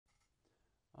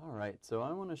All right, so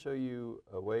I want to show you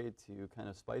a way to kind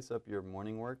of spice up your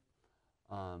morning work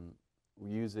um,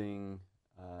 using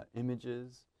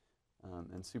images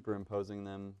and superimposing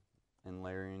them and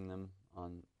layering them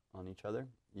on each other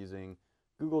using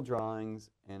Google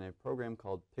Drawings and a program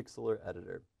called Pixlr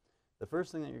Editor. The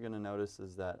first thing that you're going to notice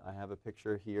is that I have a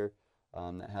picture here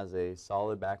that has a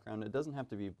solid background. It doesn't have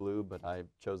to be blue, but I've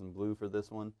chosen blue for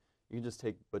this one. You can just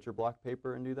take butcher block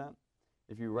paper and do that.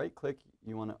 If you right click,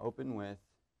 you want to open with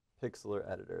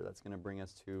Pixlr Editor. That's going to bring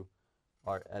us to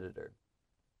our editor.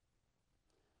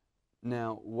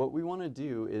 Now, what we want to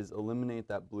do is eliminate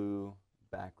that blue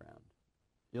background.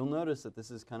 You'll notice that this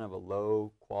is kind of a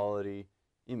low quality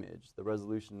image. The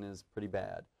resolution is pretty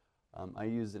bad. I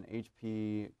used an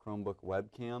HP Chromebook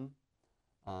webcam,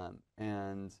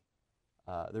 and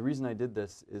the reason I did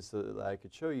this is so that I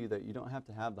could show you that you don't have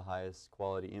to have the highest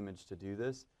quality image to do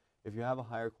this. If you have a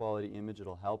higher quality image,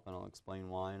 it'll help, and I'll explain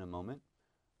why in a moment.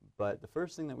 But the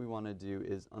first thing that we want to do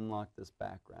is unlock this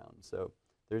background. So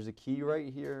there's a key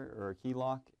right here, or a key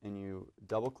lock, and you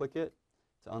double click it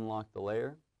to unlock the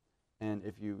layer. And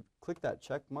if you click that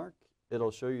check mark,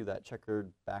 it'll show you that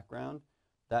checkered background.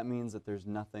 That means that there's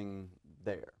nothing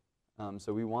there.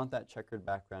 So we want that checkered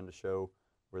background to show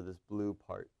where this blue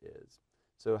part is.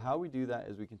 So how we do that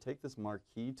is we can take this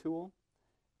marquee tool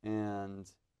and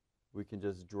we can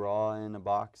just draw in a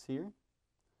box here.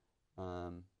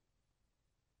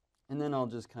 And then I'll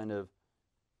just kind of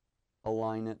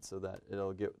align it so that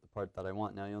it'll get the part that I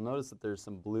want. Now you'll notice that there's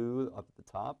some blue up at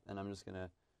the top, and I'm just going to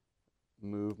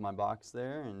move my box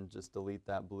there and just delete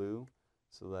that blue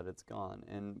so that it's gone.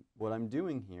 And what I'm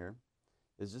doing here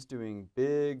is just doing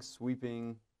big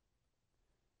sweeping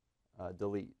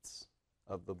deletes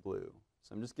of the blue.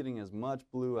 So I'm just getting as much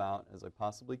blue out as I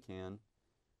possibly can.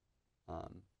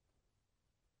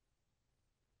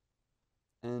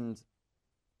 And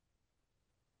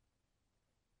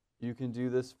you can do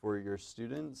this for your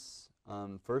students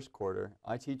first quarter.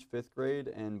 I teach 5th grade,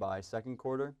 and by 2nd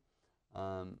quarter,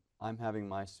 I'm having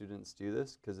my students do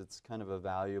this because it's kind of a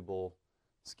valuable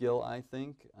skill, I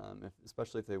think,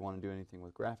 especially if they want to do anything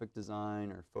with graphic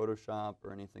design or Photoshop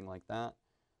or anything like that.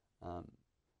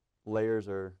 Layers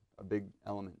are a big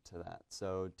element to that.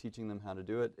 So teaching them how to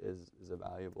do it is a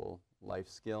valuable life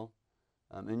skill.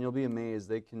 And you'll be amazed,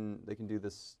 they can do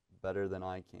this better than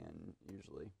I can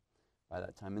usually by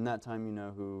that time. In that time, you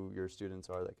know who your students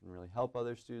are that can really help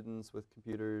other students with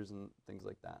computers and things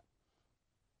like that.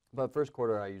 But first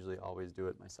quarter, I usually always do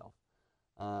it myself.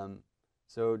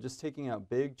 So just taking out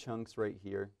big chunks right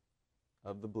here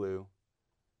of the blue.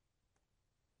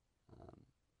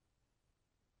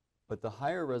 But the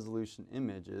higher resolution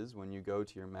images, when you go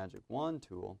to your Magic Wand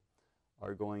tool,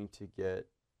 are going to get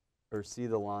or see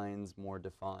the lines more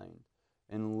defined.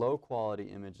 In low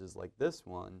quality images like this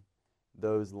one,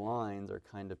 those lines are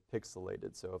kind of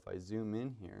pixelated. So if I zoom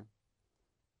in here,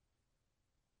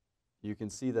 you can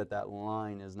see that that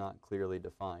line is not clearly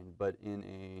defined. But in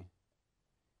a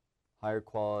higher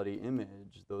quality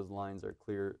image, those lines are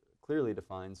clearly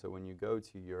defined. So when you go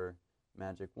to your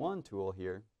Magic Wand tool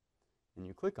here and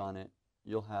you click on it,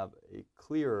 you'll have a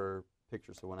clearer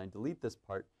picture. So when I delete this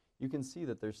part, you can see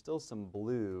that there's still some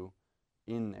blue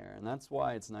in there. And that's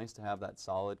why it's nice to have that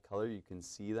solid color. You can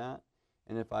see that.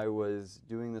 And if I was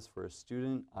doing this for a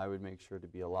student, I would make sure to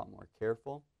be a lot more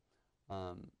careful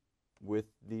with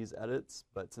these edits.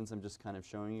 But since I'm just kind of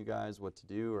showing you guys what to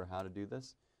do or how to do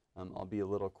this, I'll be a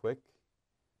little quick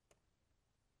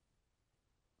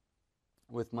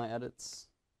with my edits.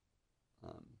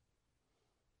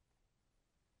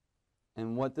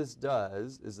 And what this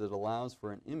does is it allows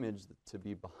for an image to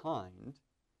be behind.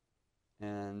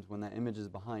 And when that image is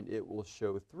behind, it will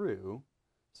show through.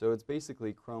 So it's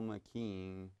basically chroma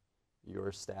keying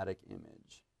your static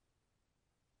image.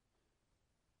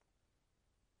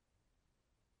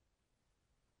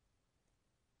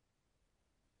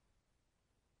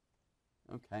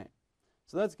 Okay,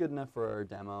 so that's good enough for our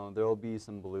demo. There will be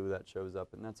some blue that shows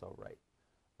up, and that's all right.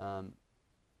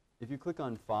 If you click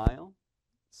on File,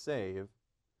 Save,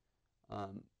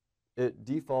 it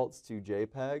defaults to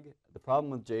JPEG. The problem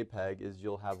with JPEG is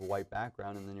you'll have a white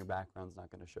background, and then your background's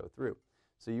not going to show through.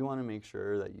 So you want to make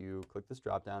sure that you click this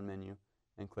drop-down menu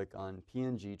and click on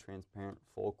PNG Transparent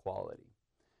Full Quality.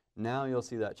 Now you'll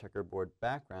see that checkerboard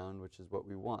background, which is what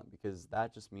we want, because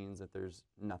that just means that there's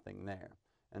nothing there.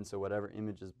 And so whatever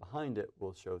image is behind it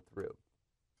will show through.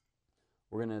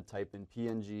 We're going to type in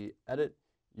PNG Edit.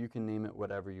 You can name it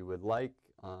whatever you would like.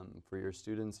 For your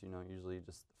students, you know, usually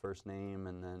just the first name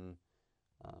and then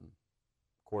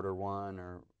quarter 1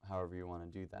 or however you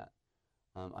want to do that.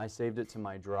 I saved it to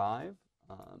my drive.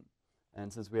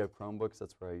 And since we have Chromebooks,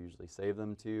 that's where I usually save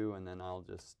them to, and then I'll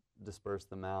just disperse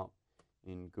them out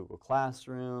in Google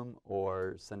Classroom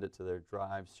or send it to their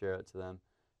drives, share it to them.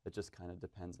 It just kind of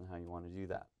depends on how you want to do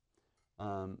that.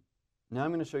 Now I'm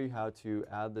going to show you how to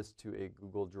add this to a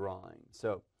Google drawing.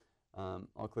 So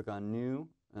I'll click on New,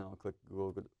 and I'll click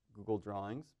Google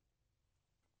Drawings.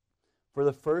 For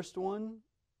the first one,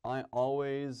 I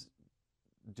always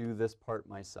do this part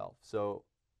myself. So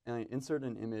I insert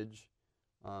an image,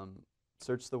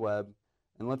 search the web,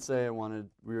 and let's say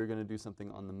we were going to do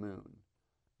something on the moon.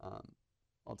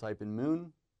 I'll type in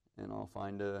moon, and I'll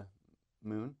find a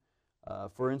moon.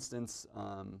 For instance,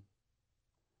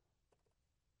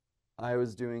 I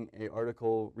was doing an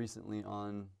article recently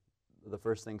on the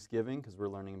first Thanksgiving because we're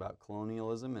learning about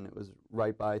colonialism, and it was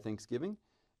right by Thanksgiving.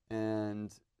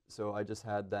 And so I just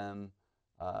had them,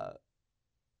 I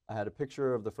had a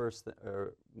picture of the first,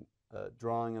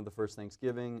 drawing of the first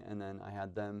Thanksgiving, and then I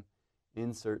had them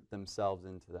insert themselves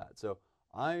into that. So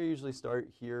I usually start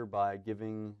here by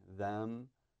giving them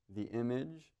the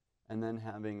image and then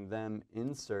having them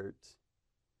insert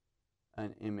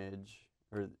an image,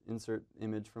 or insert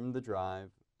image from the drive,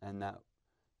 and that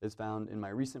is found in my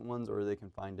recent ones, or they can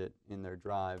find it in their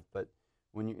drive. But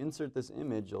when you insert this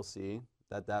image, you'll see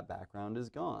that that background is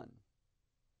gone,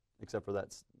 except for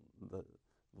that's the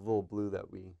little blue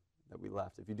that we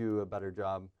left. If you do a better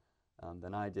job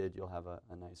than I did, you'll have a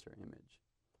nicer image.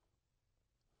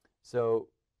 So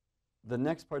the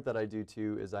next part that I do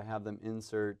too is I have them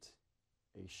insert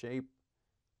a shape,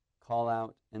 call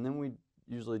out, and then we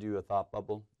usually do a thought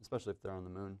bubble, especially if they're on the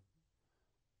moon.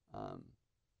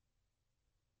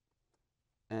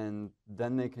 And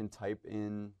then they can type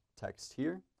in text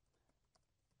here.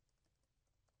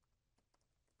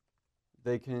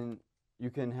 You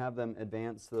can have them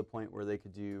advance to the point where they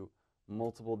could do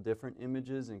multiple different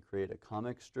images and create a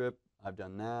comic strip. I've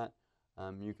done that.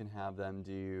 You can have them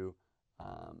do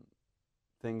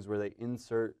things where they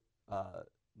insert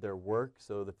their work,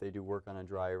 so that if they do work on a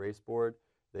dry erase board,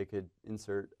 they could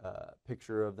insert a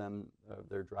picture of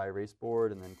their dry erase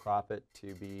board, and then crop it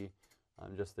to be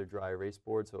just their dry erase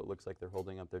board, so it looks like they're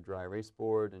holding up their dry erase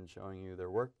board and showing you their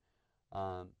work.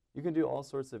 You can do all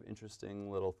sorts of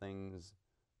interesting little things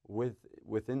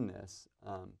within this,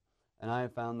 and I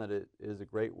have found that it is a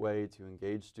great way to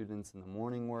engage students in the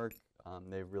morning work.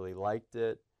 They've really liked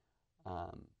it,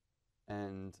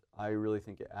 and I really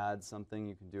think it adds something.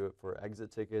 You can do it for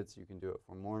exit tickets, you can do it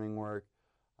for morning work.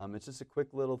 It's just a quick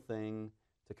little thing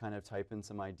to kind of type in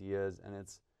some ideas, and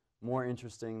it's more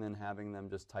interesting than having them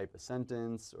just type a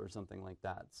sentence or something like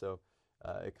that. So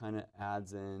it kind of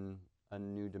adds in a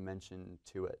new dimension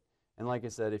to it. And like I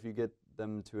said, if you get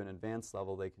them to an advanced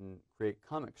level, they can create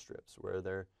comic strips where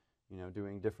they're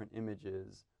doing different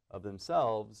images of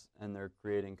themselves, and they're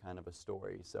creating kind of a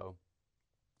story. So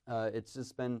it's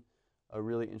just been a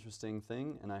really interesting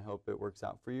thing, and I hope it works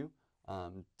out for you.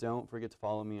 Don't forget to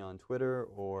follow me on Twitter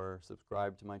or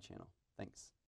subscribe to my channel. Thanks.